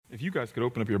If you guys could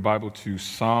open up your Bible to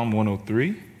Psalm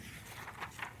 103,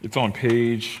 it's on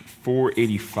page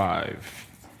 485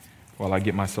 while I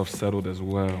get myself settled as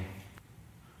well.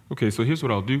 Okay, so here's what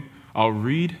I'll do. I'll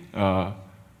read Psalm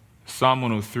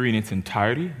 103 in its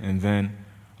entirety, and then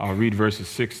I'll read verses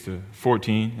 6 to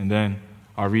 14, and then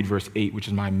I'll read verse 8, which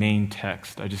is my main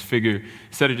text. I just figure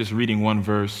instead of just reading one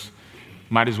verse,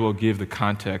 might as well give the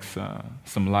context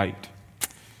some light.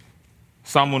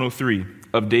 Psalm 103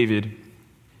 of David.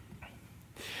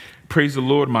 Praise the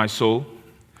Lord, my soul.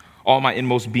 All my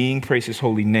inmost being, praise his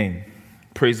holy name.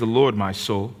 Praise the Lord, my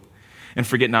soul, and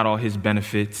forget not all his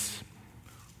benefits.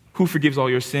 Who forgives all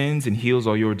your sins and heals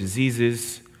all your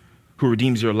diseases, who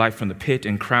redeems your life from the pit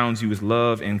and crowns you with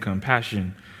love and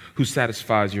compassion, who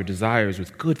satisfies your desires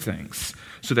with good things,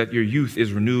 so that your youth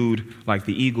is renewed like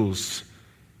the eagles.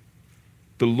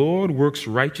 The Lord works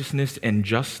righteousness and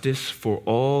justice for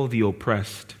all the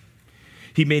oppressed.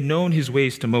 He made known his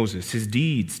ways to Moses, his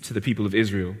deeds to the people of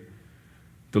Israel.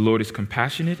 The Lord is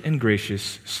compassionate and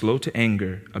gracious, slow to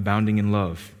anger, abounding in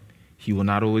love. He will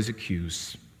not always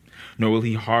accuse, nor will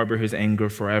he harbor his anger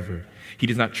forever. He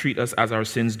does not treat us as our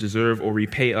sins deserve or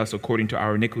repay us according to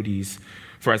our iniquities.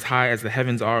 For as high as the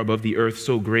heavens are above the earth,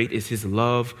 so great is his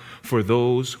love for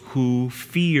those who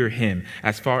fear him.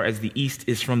 As far as the east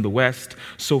is from the west,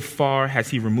 so far has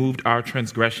he removed our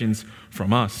transgressions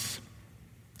from us.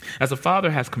 As a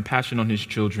father has compassion on his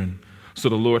children, so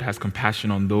the Lord has compassion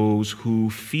on those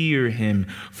who fear him,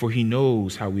 for he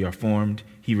knows how we are formed.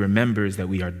 He remembers that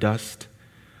we are dust.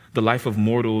 The life of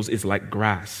mortals is like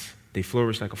grass. They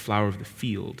flourish like a flower of the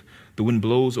field. The wind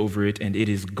blows over it, and it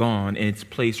is gone, and its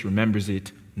place remembers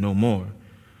it no more.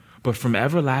 But from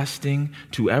everlasting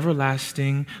to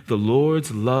everlasting, the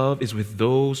Lord's love is with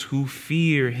those who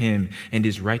fear him, and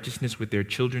his righteousness with their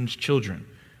children's children,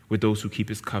 with those who keep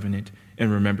his covenant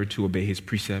and remember to obey his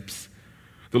precepts.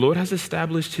 The Lord has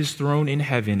established his throne in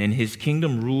heaven, and his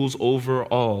kingdom rules over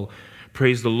all.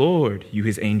 Praise the Lord, you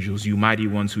his angels, you mighty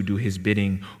ones who do his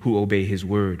bidding, who obey his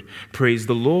word. Praise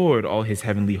the Lord, all his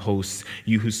heavenly hosts,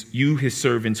 you his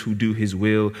servants who do his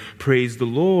will. Praise the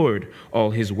Lord, all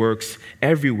his works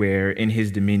everywhere in his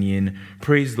dominion.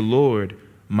 Praise the Lord,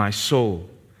 my soul.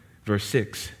 Verse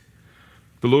 6.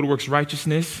 The Lord works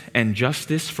righteousness and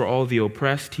justice for all the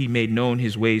oppressed. He made known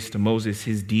his ways to Moses,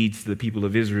 his deeds to the people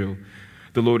of Israel.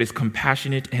 The Lord is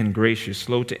compassionate and gracious,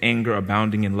 slow to anger,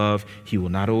 abounding in love. He will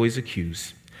not always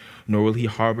accuse, nor will he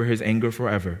harbor his anger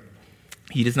forever.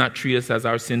 He does not treat us as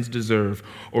our sins deserve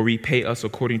or repay us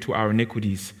according to our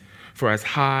iniquities. For as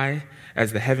high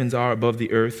as the heavens are above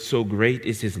the earth, so great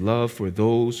is his love for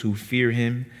those who fear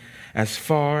him. As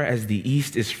far as the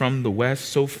east is from the west,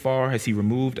 so far has he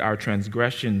removed our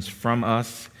transgressions from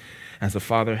us. As a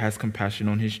father has compassion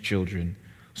on his children,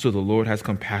 so the Lord has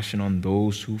compassion on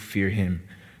those who fear him.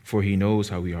 For he knows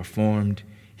how we are formed.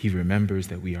 He remembers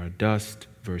that we are dust.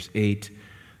 Verse 8,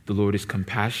 the Lord is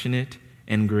compassionate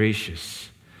and gracious,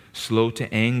 slow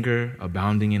to anger,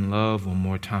 abounding in love. One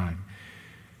more time.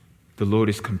 The Lord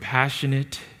is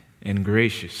compassionate and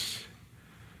gracious,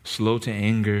 slow to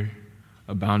anger,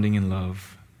 abounding in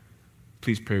love.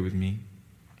 Please pray with me.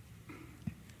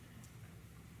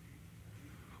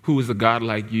 Who is a God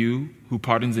like you, who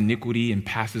pardons iniquity and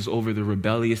passes over the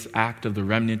rebellious act of the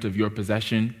remnant of your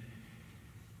possession?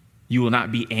 You will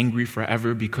not be angry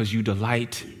forever because you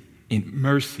delight in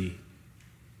mercy.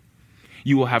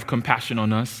 You will have compassion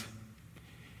on us.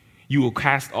 You will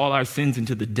cast all our sins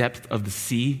into the depth of the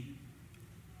sea.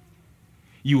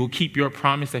 You will keep your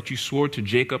promise that you swore to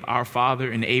Jacob, our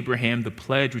father, and Abraham, the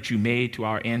pledge which you made to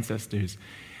our ancestors.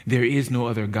 There is no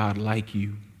other God like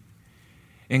you.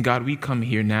 And God, we come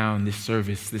here now in this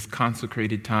service, this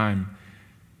consecrated time,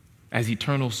 as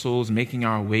eternal souls making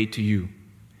our way to you.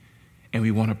 And we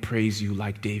want to praise you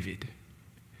like David.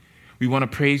 We want to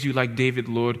praise you like David,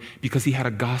 Lord, because he had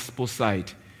a gospel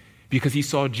sight, because he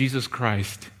saw Jesus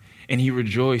Christ, and he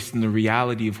rejoiced in the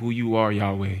reality of who you are,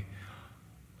 Yahweh.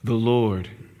 The Lord,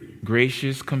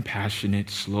 gracious,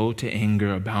 compassionate, slow to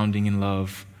anger, abounding in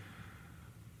love.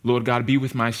 Lord God, be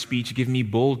with my speech. Give me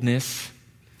boldness,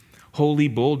 holy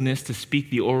boldness to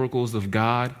speak the oracles of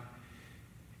God,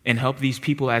 and help these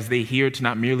people as they hear to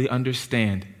not merely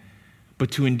understand,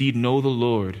 but to indeed know the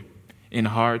Lord in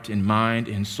heart and mind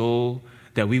and soul,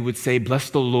 that we would say, bless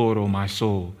the Lord, O my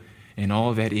soul, and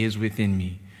all that is within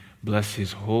me. Bless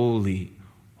his holy,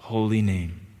 holy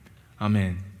name.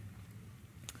 Amen.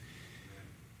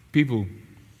 People,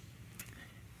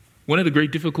 one of the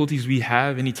great difficulties we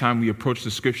have anytime we approach the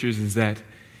scriptures is that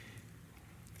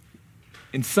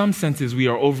in some senses we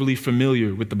are overly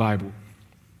familiar with the Bible.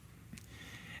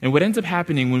 And what ends up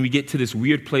happening when we get to this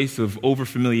weird place of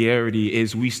overfamiliarity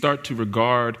is we start to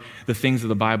regard the things of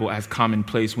the Bible as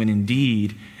commonplace when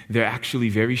indeed they're actually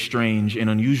very strange and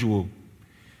unusual.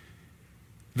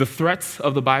 The threats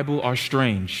of the Bible are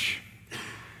strange.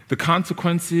 The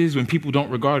consequences when people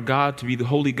don't regard God to be the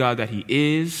holy God that he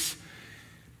is,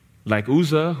 like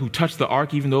Uzzah, who touched the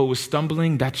ark even though it was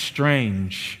stumbling, that's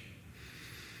strange.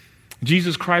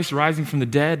 Jesus Christ rising from the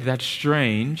dead, that's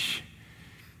strange.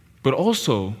 But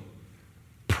also,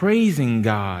 praising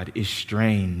God is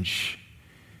strange.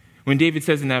 When David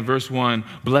says in that verse 1,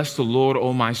 "Bless the Lord,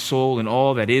 O my soul, and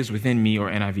all that is within me," or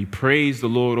NIV, "Praise the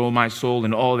Lord, O my soul,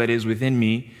 and all that is within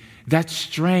me," that's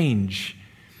strange.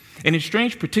 And it's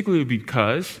strange particularly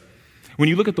because when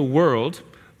you look at the world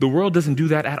doesn't do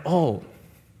that at all.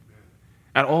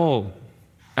 At all.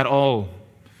 At all.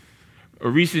 A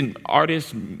recent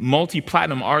artist,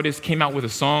 multi-platinum artist, came out with a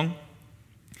song.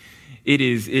 It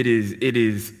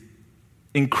is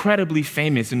incredibly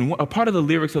famous. And a part of the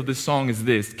lyrics of this song is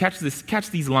this. Catch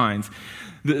these lines.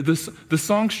 The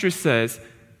songstress says,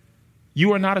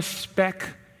 "You are not a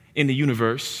speck in the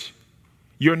universe.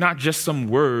 You're not just some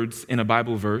words in a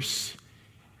Bible verse.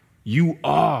 You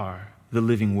are the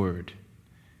living word."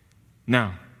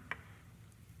 Now,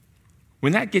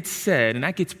 when that gets said and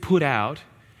that gets put out,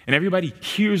 and everybody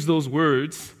hears those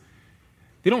words,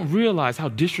 they don't realize how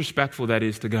disrespectful that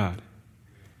is to God.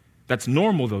 That's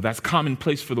normal, though. That's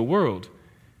commonplace for the world.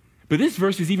 But this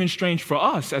verse is even strange for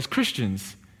us as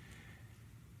Christians,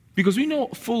 because we know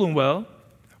full and well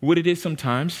what it is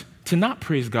sometimes to not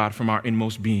praise God from our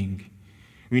inmost being.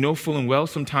 We know full and well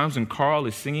sometimes when Carl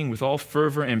is singing with all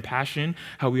fervor and passion,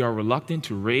 how we are reluctant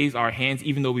to raise our hands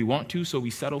even though we want to, so we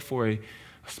settle for a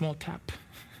small tap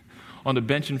on the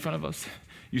bench in front of us.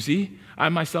 You see, I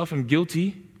myself am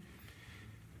guilty.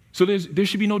 So there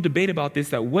should be no debate about this,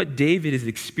 that what David is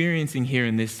experiencing here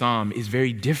in this psalm is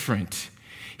very different.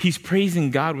 He's praising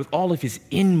God with all of his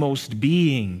inmost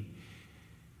being.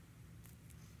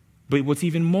 But what's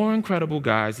even more incredible,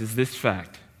 guys, is this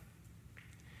fact.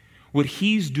 What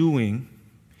he's doing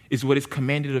is what is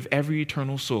commanded of every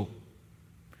eternal soul.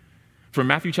 For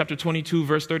Matthew chapter 22,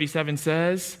 verse 37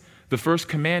 says, "The first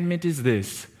commandment is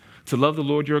this, to love the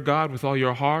Lord your God with all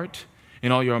your heart,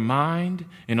 and all your mind,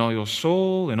 and all your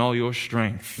soul, and all your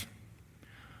strength."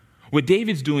 What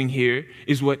David's doing here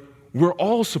is what we're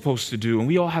all supposed to do, and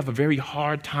we all have a very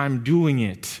hard time doing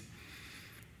it.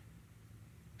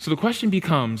 So the question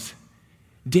becomes,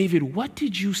 David, what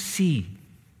did you see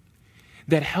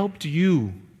that helped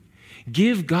you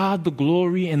give God the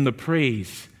glory and the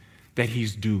praise that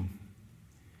he's due?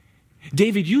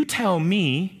 David, you tell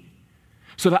me,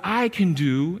 so that I can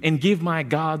do and give my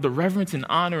God the reverence and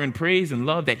honor and praise and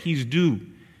love that he's due.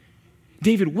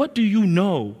 David, what do you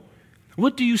know?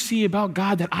 What do you see about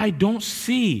God that I don't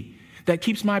see that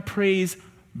keeps my praise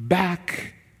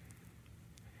back?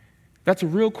 That's a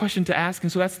real question to ask,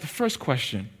 and so that's the first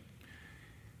question.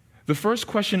 The first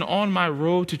question on my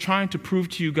road to trying to prove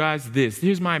to you guys this.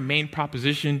 Here's my main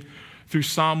proposition through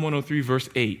Psalm 103, verse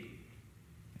 8.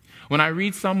 When I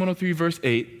read Psalm 103, verse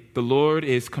 8, the Lord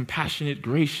is compassionate,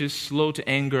 gracious, slow to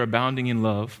anger, abounding in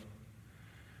love,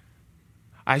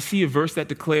 I see a verse that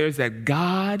declares that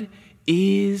God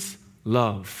is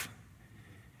love.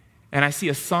 And I see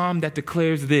a psalm that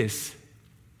declares this,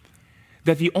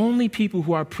 that the only people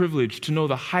who are privileged to know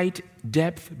the height,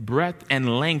 depth, breadth,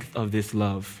 and length of this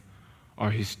love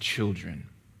are his children.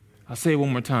 I'll say it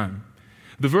one more time.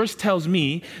 The verse tells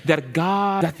me that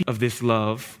God of this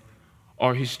love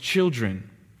are his children.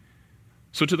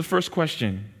 So to the first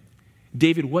question,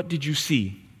 David, what did you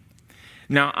see?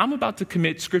 Now, I'm about to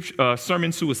commit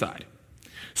sermon suicide.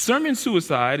 Sermon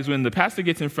suicide is when the pastor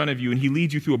gets in front of you and he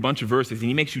leads you through a bunch of verses and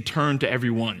he makes you turn to every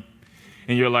one.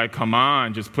 And you're like, come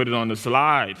on, just put it on the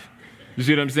slide. You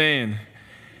see what I'm saying?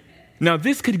 Now,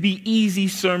 this could be easy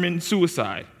sermon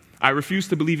suicide. I refuse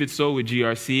to believe it's so with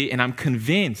GRC, and I'm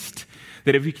convinced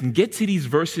that if we can get to these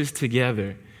verses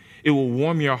together, it will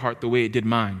warm your heart the way it did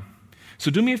mine. So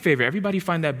do me a favor, everybody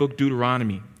find that book,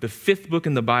 Deuteronomy, the 5th book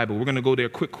in the Bible. We're going to go there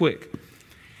quick.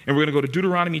 And we're going to go to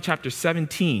Deuteronomy chapter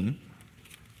 17,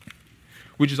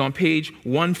 which is on page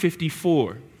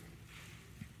 154.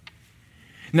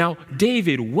 Now,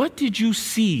 David, what did you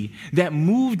see that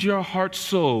moved your heart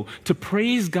so to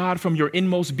praise God from your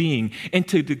inmost being and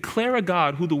to declare a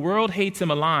God who the world hates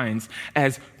and maligns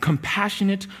as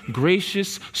compassionate,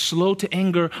 gracious, slow to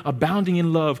anger, abounding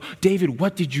in love? David,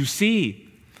 what did you see?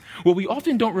 What we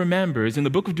often don't remember is in the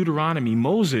book of Deuteronomy,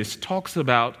 Moses talks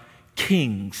about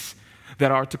kings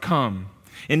that are to come.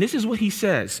 And this is what he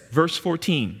says, verse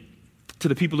 14, to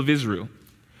the people of Israel.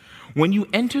 When you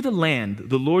enter the land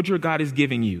the Lord your God is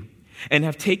giving you, and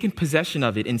have taken possession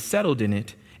of it and settled in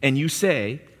it, and you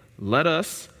say, 'Let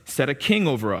us set a king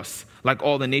over us, like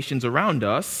all the nations around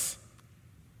us,'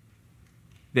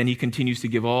 then he continues to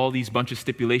give all these bunch of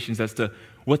stipulations as to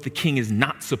what the king is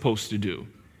not supposed to do.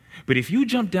 But if you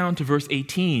jump down to verse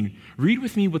 18, read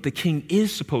with me what the king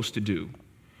is supposed to do.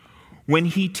 When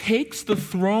he takes the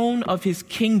throne of his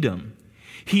kingdom,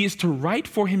 he is to write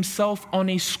for himself on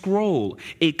a scroll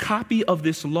a copy of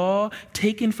this law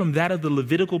taken from that of the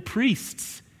Levitical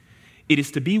priests. It is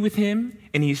to be with him,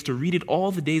 and he is to read it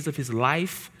all the days of his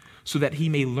life, so that he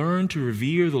may learn to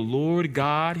revere the Lord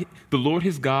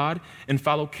his God, and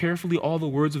follow carefully all the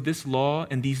words of this law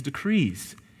and these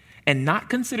decrees, and not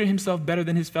consider himself better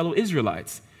than his fellow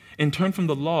Israelites, and turn from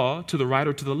the law to the right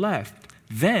or to the left.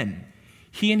 Then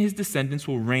he and his descendants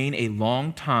will reign a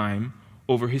long time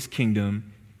over his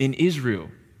kingdom in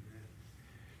Israel."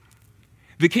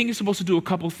 The king is supposed to do a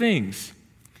couple things.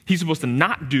 He's supposed to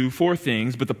not do 4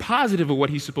 things, but the positive of what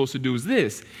he's supposed to do is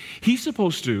this. He's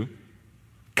supposed to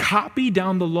copy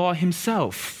down the law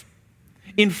himself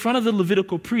in front of the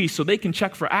Levitical priests so they can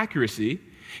check for accuracy.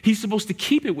 He's supposed to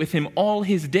keep it with him all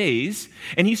his days,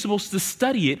 and he's supposed to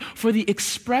study it for the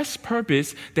express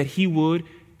purpose that he would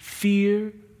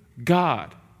fear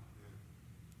God.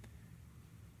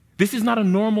 This is not a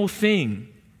normal thing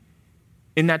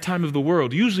in that time of the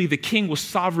world. Usually the king was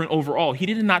sovereign over all. He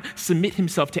did not submit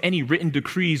himself to any written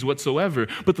decrees whatsoever.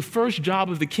 But the first job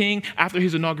of the king after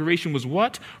his inauguration was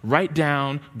what? Write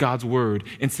down God's word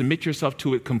and submit yourself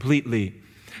to it completely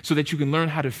so that you can learn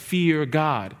how to fear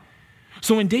God.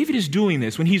 So when David is doing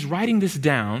this, when he's writing this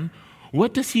down,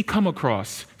 what does he come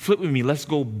across? Flip with me. Let's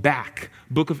go back.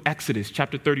 Book of Exodus,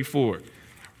 chapter 34.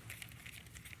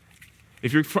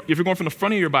 If you're going from the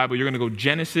front of your Bible, you're going to go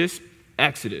Genesis,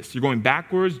 Exodus. You're going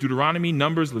backwards, Deuteronomy,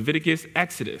 Numbers, Leviticus,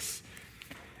 Exodus.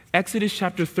 Exodus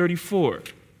chapter 34.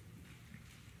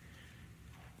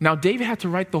 Now, David had to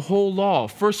write the whole law,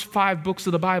 first 5 books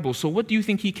of the Bible. So what do you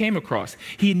think he came across?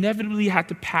 He inevitably had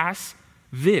to pass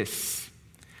this.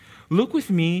 Look with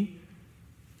me,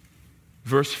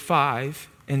 verse 5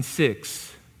 and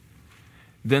 6.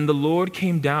 Then the Lord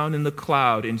came down in the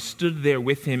cloud and stood there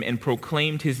with him and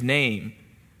proclaimed his name,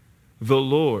 the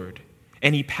Lord.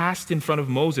 And he passed in front of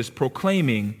Moses,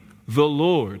 proclaiming, the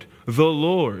Lord,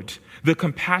 the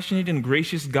compassionate and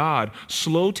gracious God,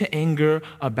 slow to anger,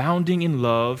 abounding in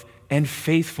love and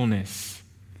faithfulness.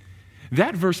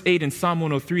 That verse 8 in Psalm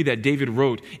 103 that David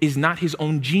wrote is not his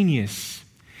own genius.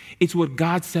 It's what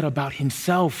God said about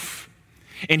himself.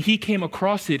 And he came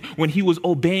across it when he was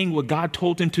obeying what God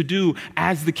told him to do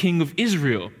as the king of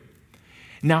Israel.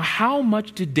 Now, how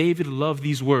much did David love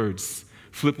these words?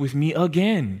 Flip with me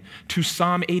again to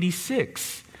Psalm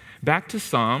 86. Back to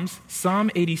Psalms,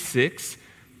 Psalm 86,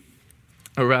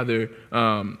 or rather,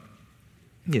 Psalm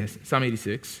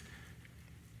 86,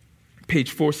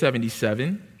 page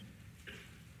 477.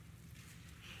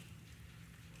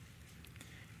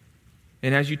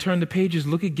 And as you turn the pages,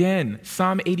 look again,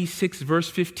 Psalm 86, verse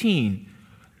 15.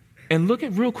 And look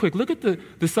at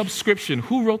the subscription.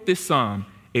 Who wrote this psalm?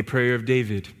 A prayer of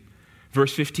David.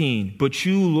 Verse 15, but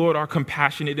you, Lord, are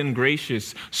compassionate and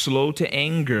gracious, slow to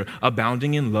anger,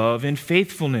 abounding in love and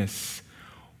faithfulness.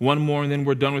 One more, and then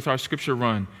we're done with our scripture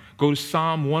run. Go to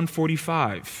Psalm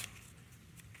 145.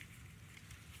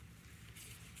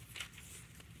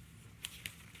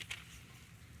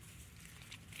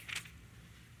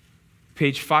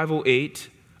 Page 508,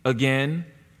 again,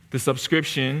 the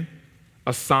subscription,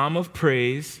 a psalm of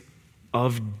praise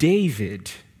of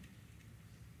David.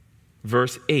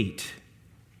 Verse 8,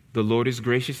 the Lord is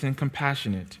gracious and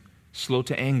compassionate, slow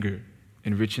to anger,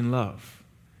 and rich in love.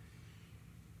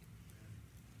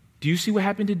 Do you see what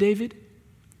happened to David?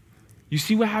 You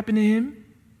see what happened to him?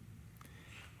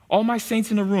 All my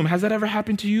saints in the room, has that ever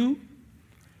happened to you?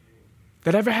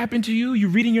 That ever happened to you?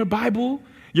 You're reading your Bible,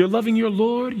 you're loving your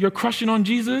Lord, you're crushing on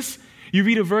Jesus. You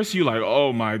read a verse, you're like,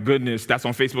 oh my goodness, that's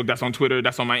on Facebook, that's on Twitter,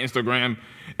 that's on my Instagram.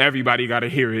 Everybody got to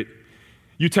hear it.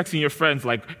 You texting your friends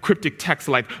like cryptic texts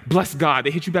like, bless God.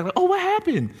 They hit you back like, oh, what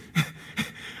happened?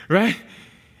 Right?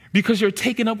 Because you're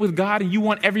taken up with God and you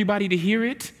want everybody to hear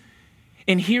it.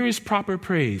 And here is proper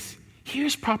praise.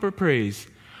 Here's proper praise.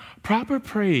 Proper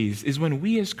praise is when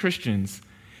we as Christians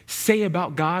say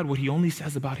about God what he only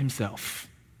says about himself.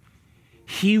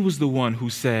 He was the one who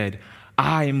said,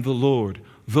 I am the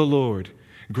Lord,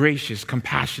 gracious,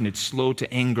 compassionate, slow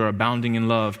to anger, abounding in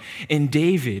love. And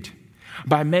David,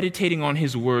 by meditating on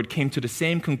his word, came to the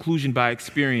same conclusion by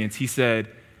experience. He said,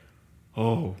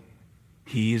 oh,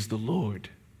 he is the Lord,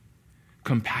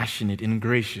 compassionate and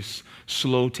gracious,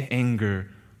 slow to anger,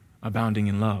 abounding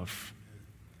in love.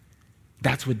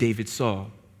 That's what David saw.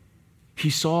 He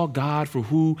saw God for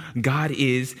who God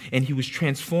is, and he was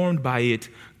transformed by it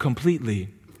completely.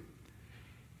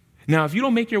 Now, if you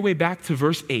don't make your way back to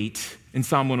verse 8 in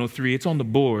Psalm 103, it's on the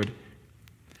board.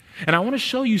 And I want to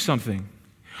show you something.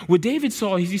 What David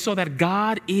saw is he saw that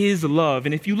God is love.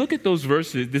 And if you look at those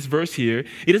verses, this verse here,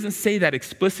 it doesn't say that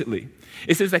explicitly.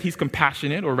 It says that he's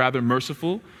compassionate, or rather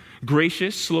merciful,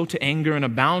 gracious, slow to anger, and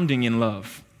abounding in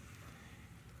love.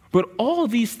 But all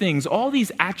these things, all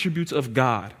these attributes of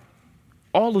God,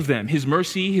 all of them, his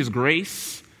mercy, his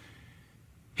grace,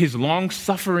 his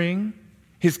long-suffering,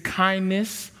 his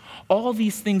kindness, all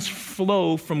these things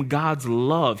flow from God's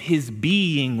love, his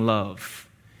being love.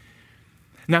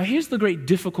 Now, here's the great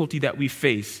difficulty that we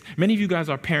face. Many of you guys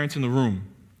are parents in the room.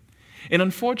 And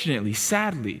unfortunately,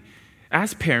 sadly,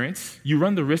 as parents, you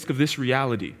run the risk of this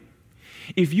reality.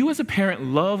 If you as a parent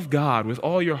love God with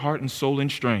all your heart and soul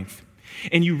and strength,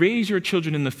 and you raise your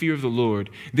children in the fear of the Lord,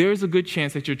 there is a good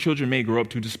chance that your children may grow up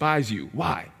to despise you.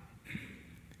 Why?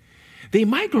 They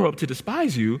might grow up to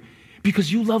despise you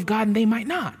because you love God and they might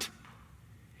not.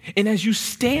 And as you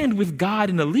stand with God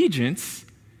in allegiance,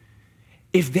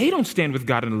 if they don't stand with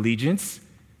God in allegiance,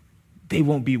 they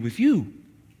won't be with you.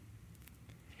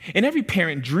 And every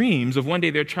parent dreams of one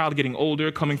day their child getting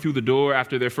older, coming through the door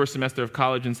after their first semester of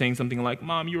college and saying something like,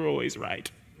 "Mom, you're always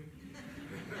right.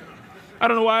 I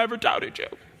don't know why I ever doubted you.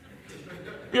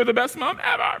 You're the best mom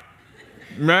ever."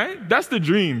 Right? That's the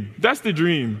dream. That's the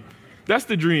dream. That's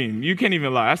the dream. You can't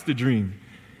even lie. That's the dream.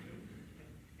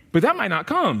 But that might not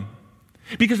come.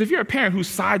 Because if you're a parent who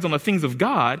sides on the things of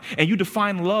God and you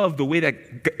define love the way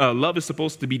that love is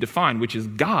supposed to be defined, which is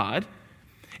God,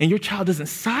 and your child doesn't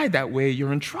side that way,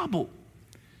 you're in trouble.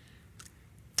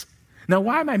 Now,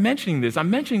 why am I mentioning this?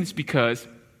 I'm mentioning this because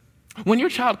when your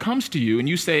child comes to you and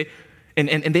you say, and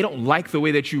they don't like the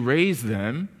way that you raise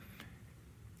them,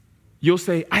 you'll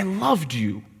say, "I loved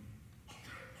you."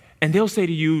 And they'll say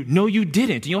to you, "No, you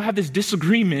didn't." And you'll have this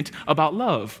disagreement about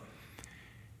love.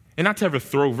 And not to ever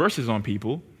throw verses on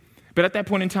people, but at that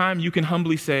point in time, you can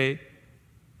humbly say,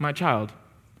 "My child,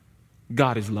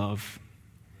 God is love.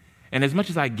 And as much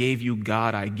as I gave you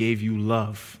God, I gave you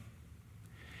love."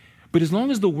 But as long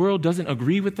as the world doesn't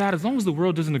agree with that, as long as the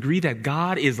world doesn't agree that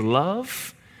God is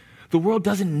love, the world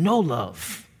doesn't know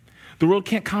love. The world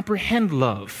can't comprehend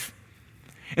love.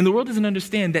 And the world doesn't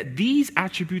understand that these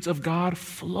attributes of God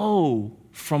flow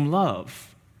from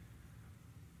love.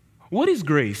 What is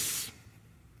grace?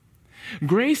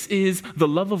 Grace is the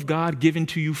love of God given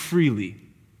to you freely.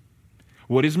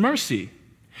 What is mercy?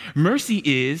 Mercy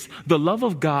is the love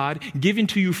of God given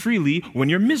to you freely when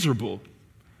you're miserable.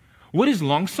 What is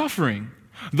long-suffering?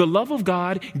 The love of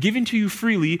God given to you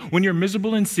freely when you're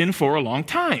miserable in sin for a long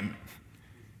time.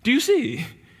 Do you see?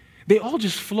 They all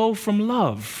just flow from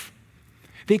love.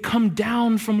 They come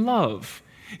down from love.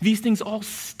 These things all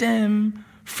stem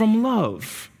from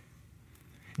love.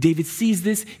 David sees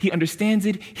this, he understands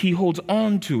it, he holds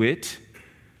on to it.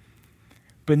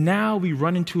 But now we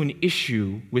run into an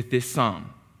issue with this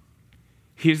psalm.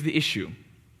 Here's the issue.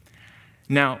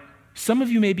 Now, some of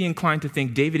you may be inclined to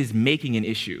think David is making an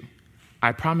issue.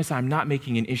 I promise I'm not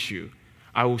making an issue.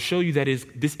 I will show you that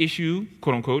this issue,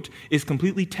 quote unquote, is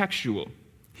completely textual.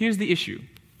 Here's the issue.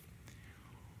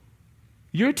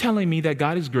 You're telling me that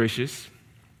God is gracious,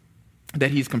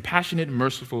 that he's compassionate and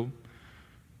merciful,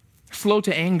 slow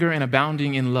to anger and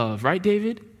abounding in love, right,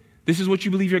 David? This is what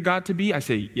you believe your God to be? I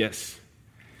say, yes.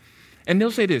 And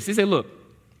they'll say this. They say, look,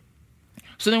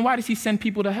 so then why does he send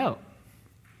people to hell?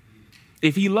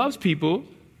 If he loves people,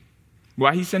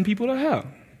 why he send people to hell?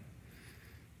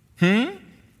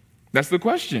 That's the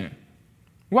question.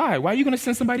 Why? Why are you going to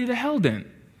send somebody to hell then?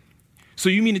 So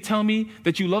you mean to tell me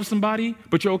that you love somebody,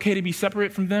 but you're okay to be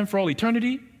separate from them for all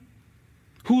eternity?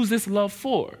 Who's this love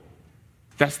for?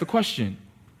 That's the question.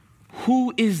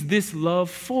 Who is this love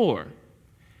for?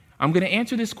 I'm going to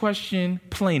answer this question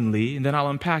plainly, and then I'll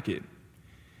unpack it.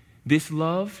 This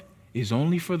love is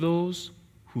only for those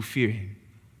who fear him.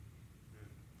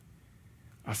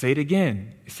 I'll say it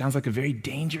again. It sounds like a very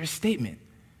dangerous statement.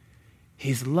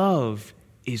 His love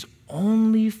is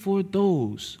only for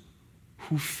those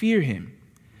who fear him.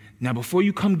 Now, before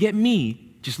you come get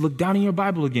me, just look down in your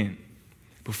Bible again.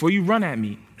 Before you run at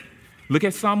me, look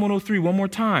at Psalm 103 one more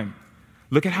time.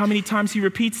 Look at how many times he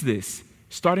repeats this.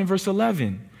 Start in verse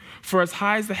 11. For as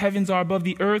high as the heavens are above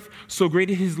the earth, so great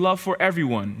is his love for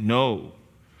everyone. No.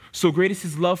 So great is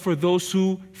his love for those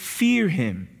who fear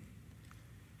him.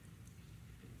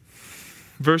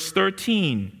 Verse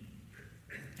 13.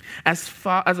 As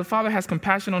a father has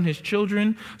compassion on his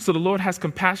children, so the Lord has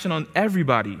compassion on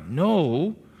everybody.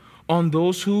 No. on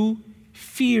those who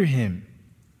fear him.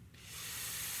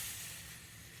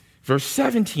 Verse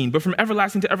 17, but from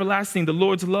everlasting to everlasting, the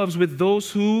Lord's love is with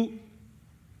those who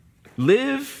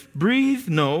live, breathe,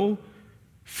 no,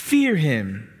 fear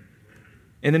him.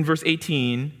 And then verse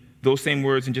 18, those same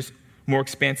words in just more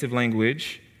expansive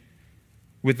language,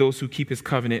 with those who keep his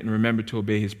covenant and remember to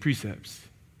obey his precepts.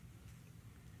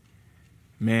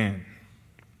 Man.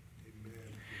 Amen.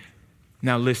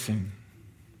 Now listen.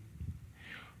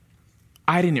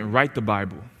 I didn't write the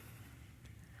Bible.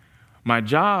 My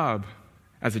job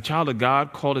as a child of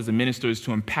God, called as a minister, is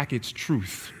to unpack its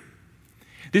truth.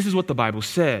 This is what the Bible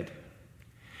said.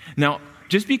 Now,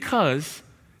 just because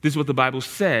this is what the Bible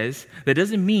says, that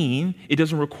doesn't mean it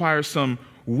doesn't require some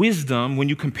wisdom when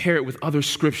you compare it with other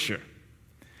scripture.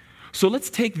 So let's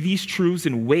take these truths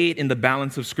and weigh it in the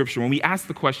balance of scripture. When we ask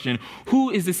the question, who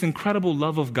is this incredible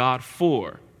love of God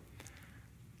for?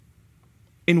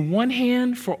 In one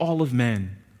hand, for all of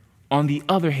men. On the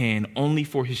other hand, only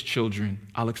for his children.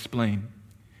 I'll explain.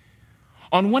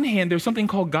 On one hand, there's something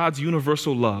called God's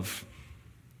universal love.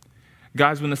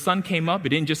 Guys, when the sun came up, it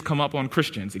didn't just come up on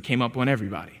Christians. It came up on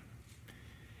everybody.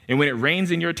 And when it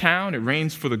rains in your town, it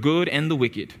rains for the good and the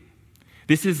wicked.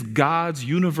 This is God's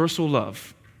universal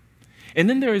love. And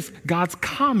then there is God's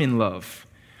common love.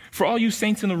 For all you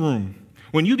saints in the room,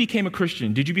 when you became a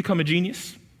Christian, did you become a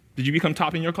genius? Did you become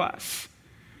top in your class?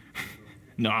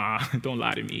 Nah, don't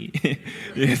lie to me. You know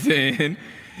what I'm saying?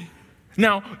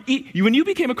 Now, when you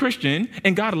became a Christian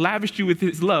and God lavished you with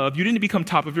his love, you didn't become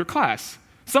top of your class.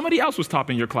 Somebody else was top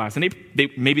in your class, and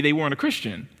maybe they weren't a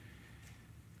Christian.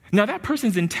 Now, that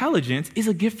person's intelligence is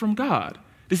a gift from God.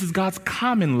 This is God's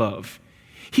common love.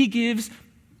 He gives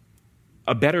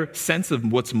a better sense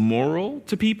of what's moral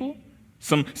to people.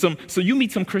 So you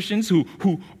meet some Christians who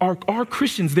are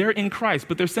Christians, they're in Christ,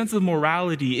 but their sense of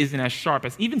morality isn't as sharp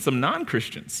as even some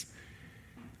non-Christians.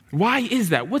 Why is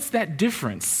that? What's that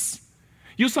difference?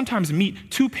 You'll sometimes meet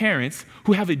two parents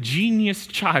who have a genius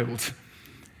child.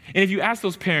 And if you ask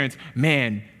those parents,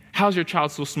 man, how's your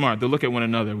child so smart? They'll look at one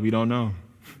another, we don't know.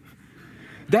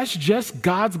 That's just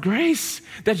God's grace.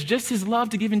 That's just his love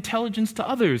to give intelligence to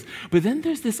others. But then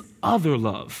there's this other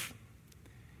love.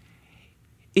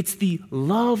 It's the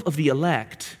love of the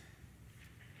elect.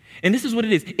 And this is what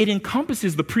it is. It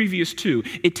encompasses the previous two.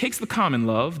 It takes the common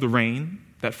love, the rain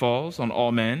that falls on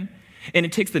all men, and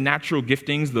it takes the natural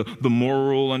giftings, the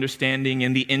moral understanding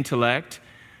and the intellect.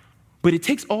 But it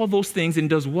takes all those things and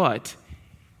does what?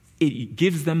 It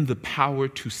gives them the power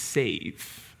to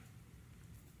save.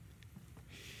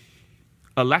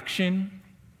 Election,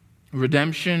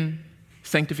 redemption,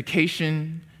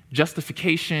 sanctification,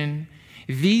 justification,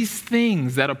 these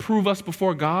things that approve us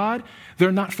before God,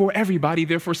 they're not for everybody,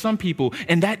 they're for some people.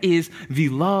 And that is the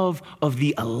love of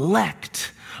the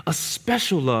elect, a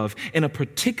special love and a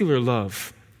particular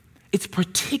love. It's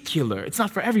particular. It's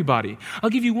not for everybody. I'll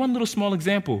give you one little small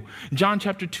example. John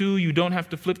chapter 2, you don't have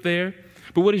to flip there.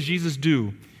 But what does Jesus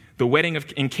do? The wedding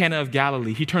in Cana of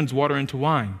Galilee, he turns water into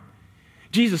wine.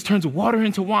 Jesus turns water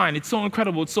into wine. It's so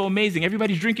incredible. It's so amazing.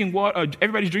 Everybody's drinking water.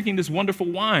 Everybody's drinking this wonderful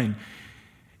wine.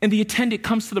 And the attendant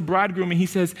comes to the bridegroom and he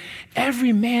says,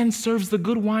 every man serves the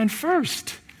good wine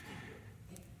first.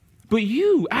 But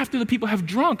you, after the people have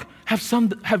drunk,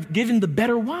 have given the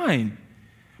better wine.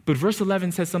 But verse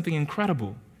 11 says something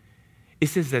incredible. It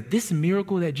says that this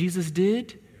miracle that Jesus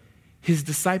did, his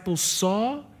disciples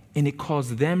saw and it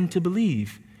caused them to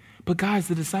believe. But guys,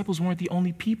 the disciples weren't the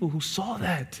only people who saw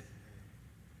that.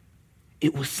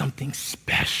 It was something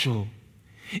special.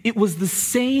 It was the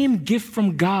same gift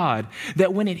from God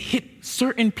that when it hit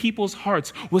certain people's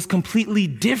hearts was completely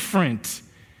different.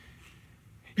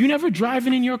 You never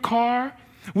driving in your car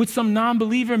with some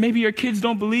non-believer, maybe your kids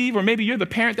don't believe, or maybe you're the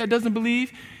parent that doesn't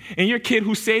believe, and your kid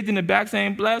who's saved in the back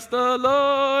saying, bless the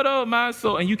Lord, oh my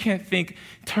soul, and you can't think,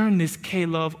 turn this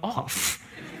K-Love off.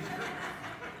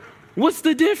 What's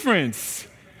the difference?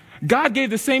 God gave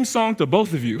the same song to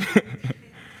both of you.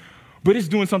 But it's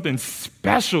doing something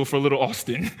special for little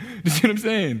Austin. You see what I'm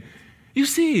saying? You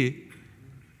see,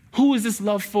 who is this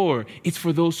love for? It's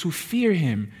for those who fear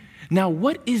him. Now,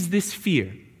 what is this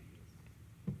fear?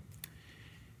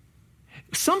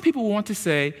 Some people want to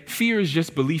say fear is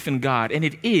just belief in God, and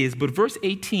it is, but verse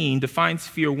 18 defines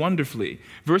fear wonderfully.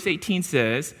 Verse 18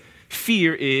 says,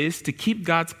 fear is to keep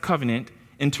God's covenant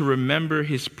and to remember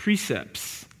his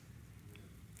precepts.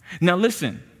 Now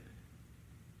listen.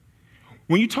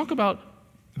 When you talk about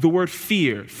the word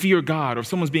fear God, or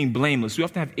someone's being blameless, we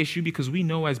often have issue because we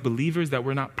know as believers that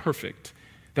we're not perfect,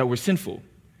 that we're sinful.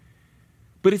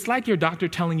 But it's like your doctor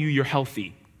telling you you're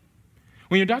healthy.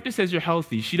 When your doctor says you're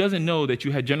healthy, she doesn't know that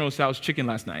you had General Tso's chicken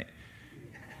last night.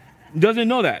 Doesn't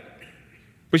know that.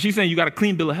 But she's saying you got a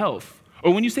clean bill of health.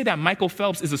 Or when you say that Michael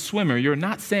Phelps is a swimmer, you're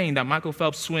not saying that Michael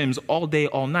Phelps swims all day,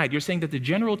 all night. You're saying that the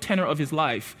general tenor of his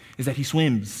life is that he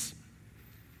swims.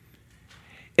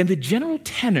 And the general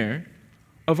tenor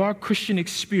of our Christian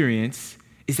experience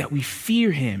is that we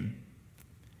fear him.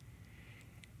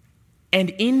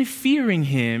 And in fearing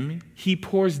him, he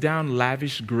pours down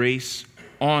lavish grace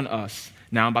on us.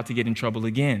 Now I'm about to get in trouble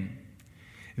again.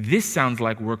 This sounds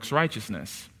like works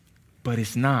righteousness, but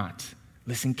it's not.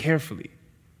 Listen carefully.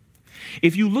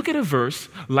 If you look at a verse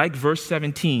like verse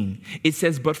 17, it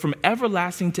says, "But from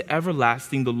everlasting to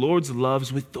everlasting, the Lord's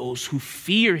love's with those who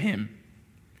fear him."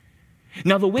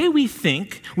 Now, the way we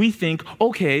think,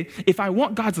 okay, if I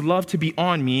want God's love to be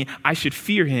on me, I should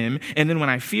fear him, and then when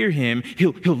I fear him,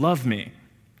 he'll love me.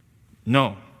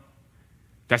 No,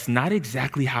 that's not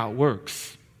exactly how it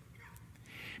works.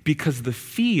 Because the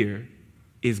fear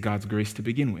is God's grace to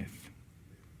begin with.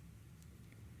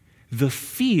 The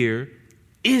fear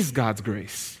is God's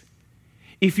grace.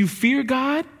 If you fear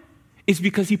God, it's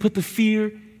because he put the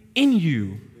fear in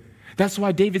you. That's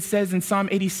why David says in Psalm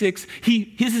 86,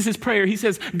 this is his prayer. He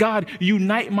says, "God,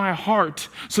 unite my heart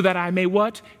so that I may"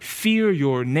 what? "Fear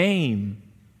your name."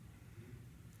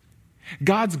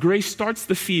 God's grace starts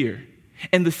the fear,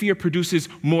 and the fear produces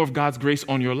more of God's grace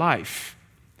on your life.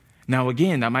 Now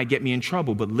again, that might get me in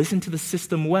trouble, but listen to the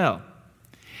system well.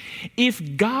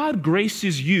 If God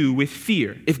graces you with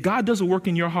fear, if God does a work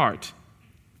in your heart,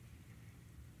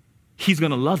 he's going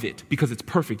to love it because it's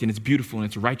perfect and it's beautiful and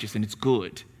it's righteous and it's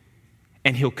good.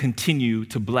 And he'll continue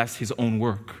to bless his own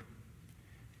work.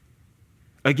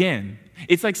 Again,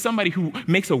 it's like somebody who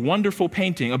makes a wonderful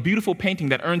painting, a beautiful painting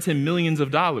that earns him millions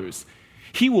of dollars.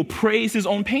 He will praise his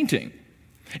own painting.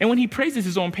 And when he praises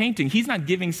his own painting, he's not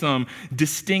giving some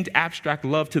distinct abstract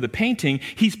love to the painting.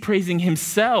 He's praising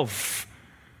himself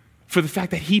for the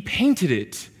fact that he painted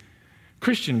it.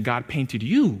 Christian, God painted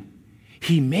you.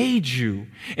 He made you.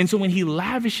 And so when he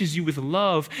lavishes you with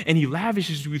love and he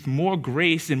lavishes you with more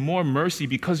grace and more mercy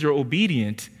because you're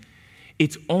obedient,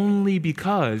 it's only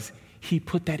because he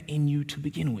put that in you to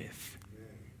begin with.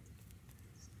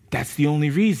 That's the only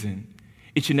reason.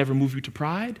 It should never move you to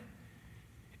pride.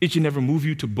 It should never move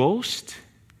you to boast.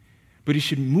 But it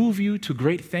should move you to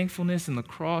great thankfulness in the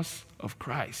cross of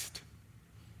Christ.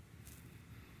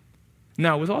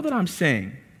 Now, with all that I'm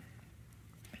saying,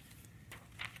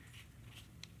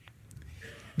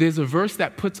 there's a verse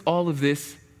that puts all of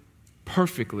this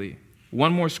perfectly.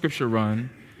 One more scripture run.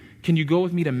 Can you go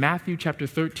with me to Matthew chapter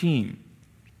 13?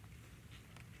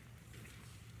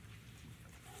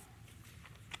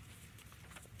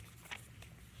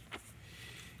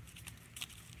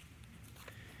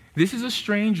 This is a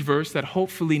strange verse that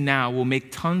hopefully now will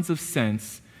make tons of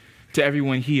sense to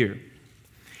everyone here.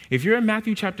 If you're in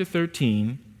Matthew chapter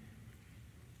 13,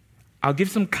 I'll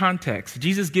give some context.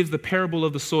 Jesus gives the parable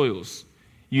of the soils.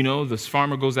 You know, this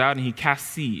farmer goes out and he casts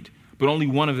seed, but only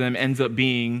one of them ends up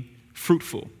being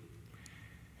fruitful.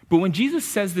 But when Jesus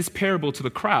says this parable to the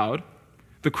crowd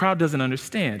doesn't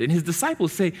understand. And his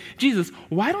disciples say, "Jesus,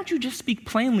 why don't you just speak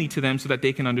plainly to them so that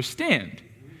they can understand?"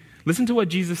 Listen to what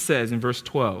Jesus says in verse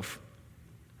 12.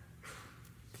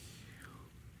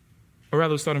 Or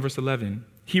rather, start in verse 11.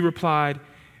 He replied,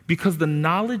 "Because the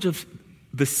knowledge of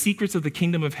the secrets of the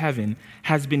kingdom of heaven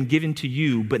has been given to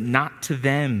you, but not to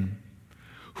them.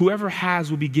 Whoever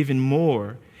has will be given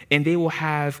more, and they will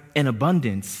have an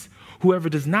abundance. Whoever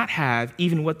does not have,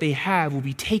 even what they have will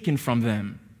be taken from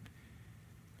them."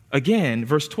 Again,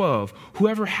 verse 12,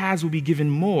 "Whoever has will be given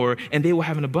more, and they will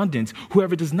have an abundance.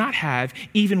 Whoever does not have,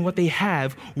 even what they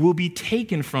have will be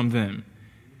taken from them."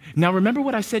 Now, remember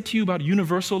what I said to you about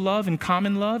universal love and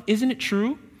common love? Isn't it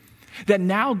true that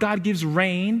now God gives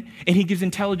rain and he gives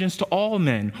intelligence to all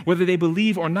men, whether they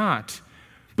believe or not?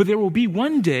 But there will be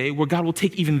one day where God will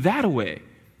take even that away.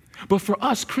 But for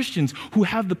us Christians who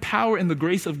have the power and the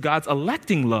grace of God's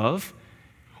electing love,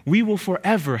 we will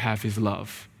forever have his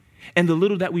love. And the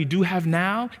little that we do have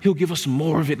now, he'll give us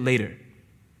more of it later.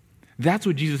 That's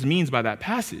what Jesus means by that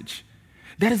passage.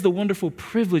 That is the wonderful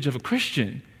privilege of a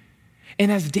Christian.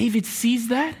 And as David sees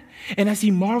that, and as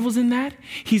he marvels in that,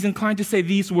 he's inclined to say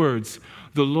these words: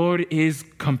 "The Lord is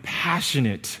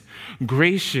compassionate,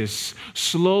 gracious,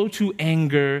 slow to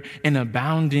anger, and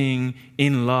abounding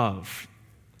in love."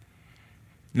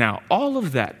 Now, all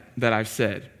of that I've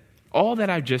said, all that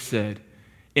I've just said,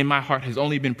 in my heart has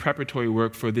only been preparatory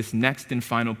work for this next and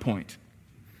final point.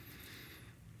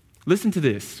 Listen to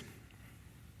this.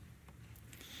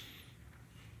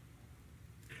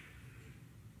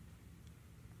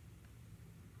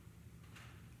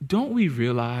 Don't we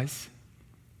realize,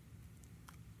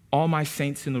 all my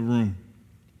saints in the room,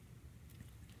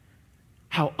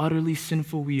 how utterly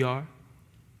sinful we are?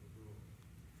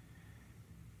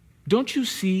 Don't you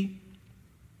see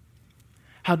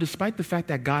how despite the fact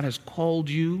that God has called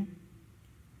you,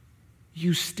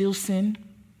 you still sin?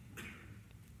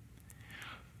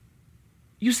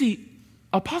 You see,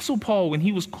 Apostle Paul, when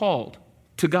he was called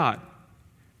to God,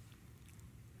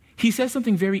 he says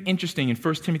something very interesting in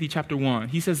 1 Timothy chapter 1.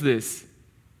 He says this.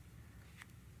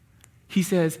 He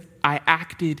says, I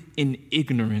acted in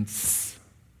ignorance.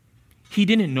 He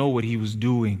didn't know what he was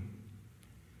doing.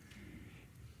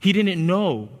 He didn't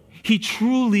know. He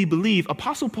truly believed,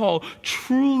 Apostle Paul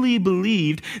truly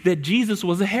believed that Jesus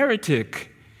was a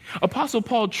heretic. Apostle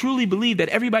Paul truly believed that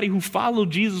everybody who followed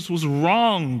Jesus was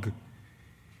wrong.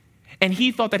 And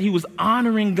he thought that he was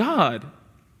honoring God.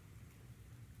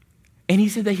 And he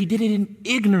said that he did it in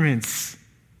ignorance.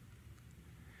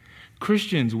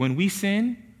 Christians, when we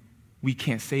sin, we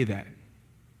can't say that.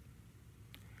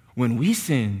 When we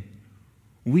sin,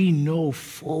 we know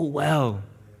full well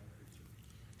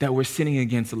that we're sinning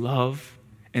against love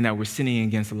and that we're sinning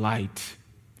against light.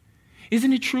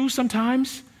 Isn't it true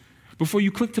sometimes? Before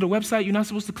you click to the website you're not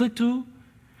supposed to click to,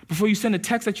 before you send a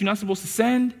text that you're not supposed to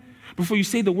send, before you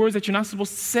say the words that you're not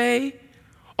supposed to say,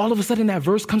 all of a sudden that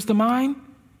verse comes to mind,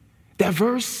 that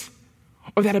verse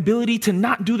or that ability to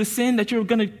not do the sin that you're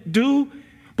going to do,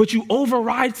 but you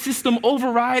system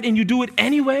override, and you do it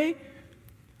anyway.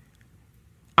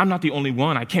 I'm not the only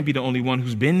one. I can't be the only one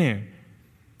who's been there.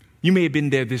 You may have been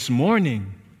there this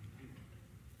morning.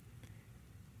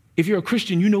 If you're a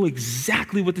Christian, you know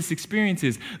exactly what this experience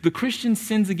is. The Christian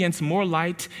sins against more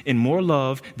light and more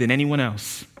love than anyone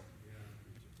else.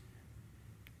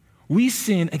 We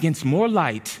sin against more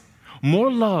light,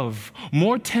 more love,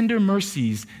 more tender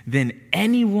mercies than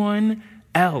anyone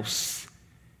else.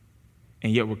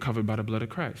 And yet we're covered by the blood of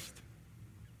Christ.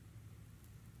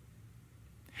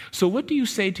 So what do you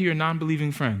say to your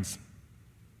non-believing friends?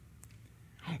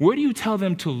 Where do you tell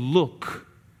them to look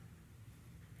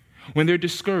when they're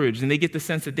discouraged and they get the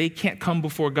sense that they can't come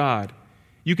before God?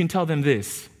 You can tell them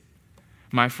this: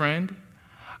 my friend,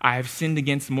 I have sinned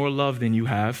against more love than you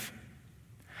have.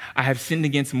 I have sinned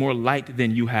against more light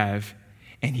than you have,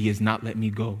 and he has not let me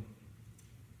go.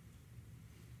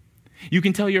 You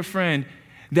can tell your friend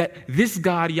that this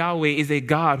God, Yahweh, is a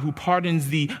God who pardons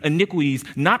the iniquities,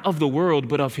 not of the world,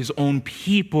 but of his own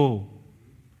people.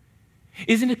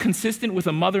 Isn't it consistent with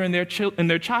a mother and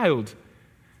their child?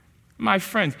 My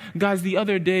friends, guys, the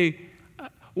other day,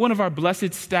 one of our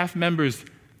blessed staff members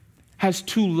has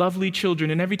 2 lovely children,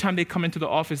 and every time they come into the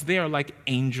office, they are like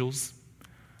angels.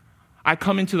 I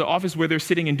come into the office where they're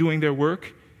sitting and doing their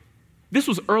work. This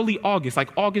was early August, like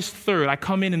August 3rd. I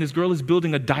come in and this girl is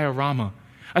building a diorama.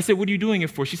 I said, what are you doing it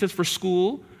for? She says, for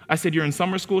school. I said, you're in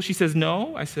summer school? She says,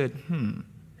 no. I said,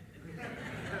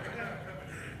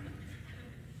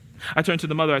 I turned to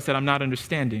the mother. I said, I'm not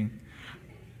understanding.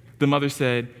 The mother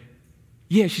said,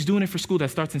 yeah, she's doing it for school that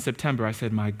starts in September. I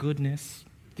said, my goodness,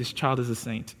 this child is a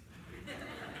saint.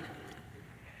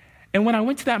 And when I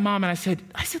went to that mom and I said,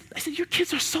 your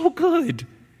kids are so good.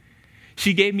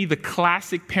 She gave me the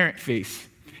classic parent face.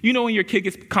 You know when your kid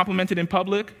gets complimented in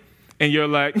public and you're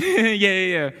like,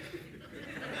 yeah.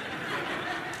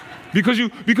 Because you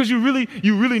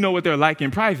really know what they're like in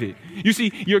private. You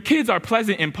see, your kids are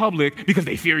pleasant in public because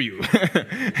they fear you.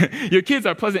 Your kids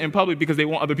are pleasant in public because they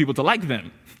want other people to like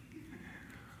them.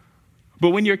 But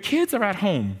when your kids are at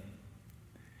home,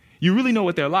 you really know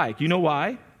what they're like. You know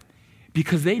why?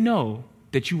 Because they know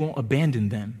that you won't abandon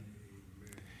them.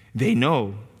 They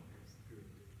know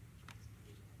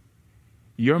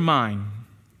you're mine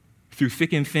through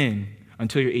thick and thin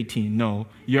until you're 18. No,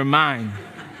 you're mine.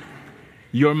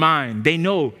 You're mine. They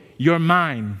know you're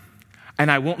mine, and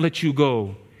I won't let you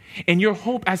go. And your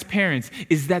hope as parents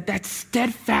is that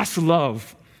steadfast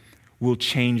love will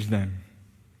change them.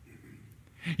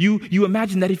 You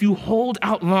imagine that if you hold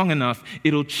out long enough,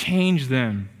 it'll change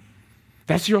them.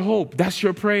 That's your hope. That's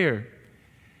your prayer.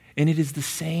 And it is the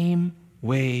same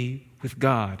way with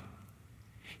God.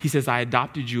 He says, I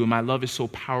adopted you, and my love is so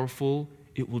powerful,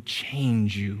 it will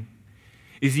change you.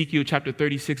 Ezekiel chapter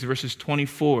 36, verses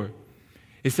 24.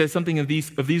 It says something of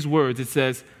these words. It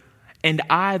says, and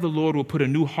I, the Lord, will put a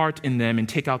new heart in them and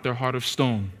take out their heart of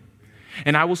stone.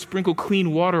 And I will sprinkle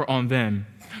clean water on them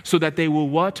so that they will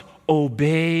what?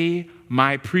 Obey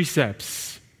my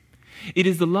precepts. It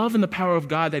is the love and the power of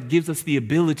God that gives us the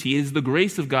ability. It is the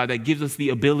grace of God that gives us the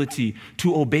ability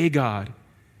to obey God.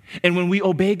 And when we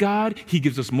obey God, he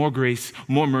gives us more grace,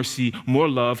 more mercy, more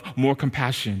love, more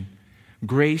compassion.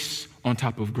 Grace on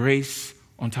top of grace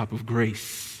on top of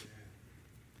grace.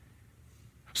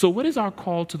 So what is our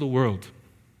call to the world?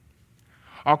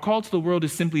 Our call to the world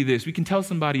is simply this. We can tell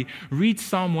somebody, read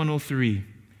Psalm 103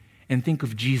 and think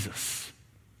of Jesus.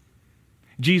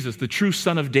 Jesus, the true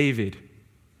Son of David.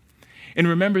 And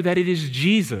remember that it is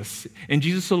Jesus and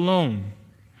Jesus alone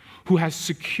who has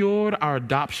secured our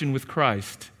adoption with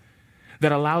Christ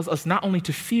that allows us not only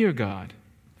to fear God,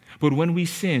 but when we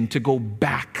sin, to go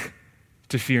back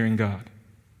to fearing God.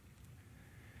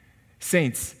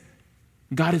 Saints,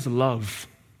 God is love.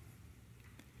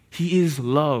 He is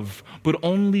love, but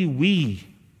only we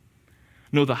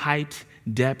know the height,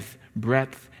 depth,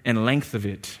 breadth, and length of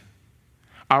it.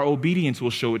 Our obedience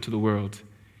will show it to the world,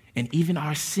 and even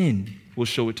our sin will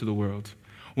show it to the world.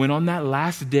 When on that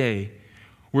last day,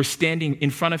 we're standing in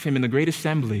front of him in the great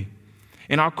assembly,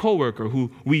 and our coworker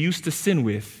who we used to sin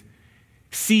with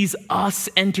sees us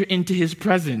enter into his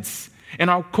presence, and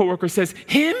our coworker says,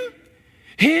 Him?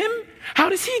 How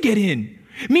does he get in?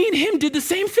 Me and him did the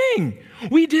same thing.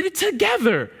 We did it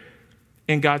together.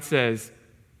 And God says,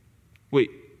 wait,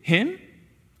 him?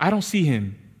 I don't see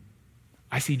him.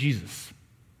 I see Jesus.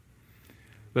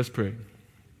 Let's pray.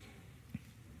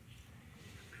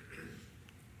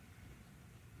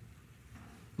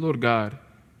 Lord God,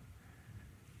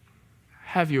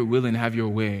 have your will and have your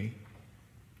way.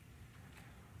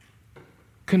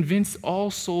 Convince all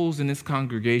souls in this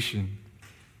congregation,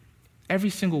 every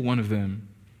single one of them,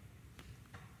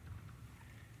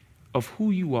 of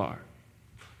who you are.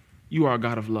 You are a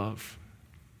God of love.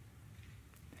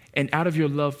 And out of your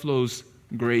love flows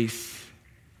grace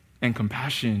and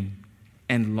compassion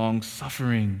and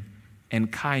long-suffering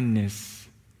and kindness.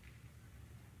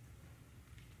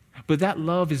 But that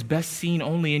love is best seen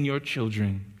only in your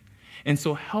children. And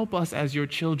so help us as your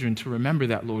children to remember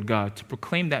that, Lord God, to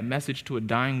proclaim that message to a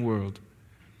dying world,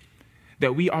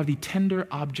 that we are the tender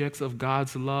objects of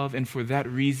God's love, and for that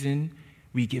reason,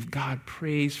 we give God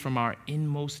praise from our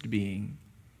inmost being,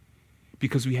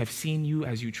 because we have seen you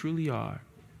as you truly are,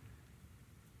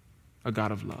 a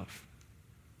God of love.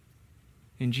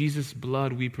 In Jesus'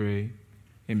 blood we pray,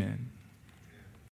 amen.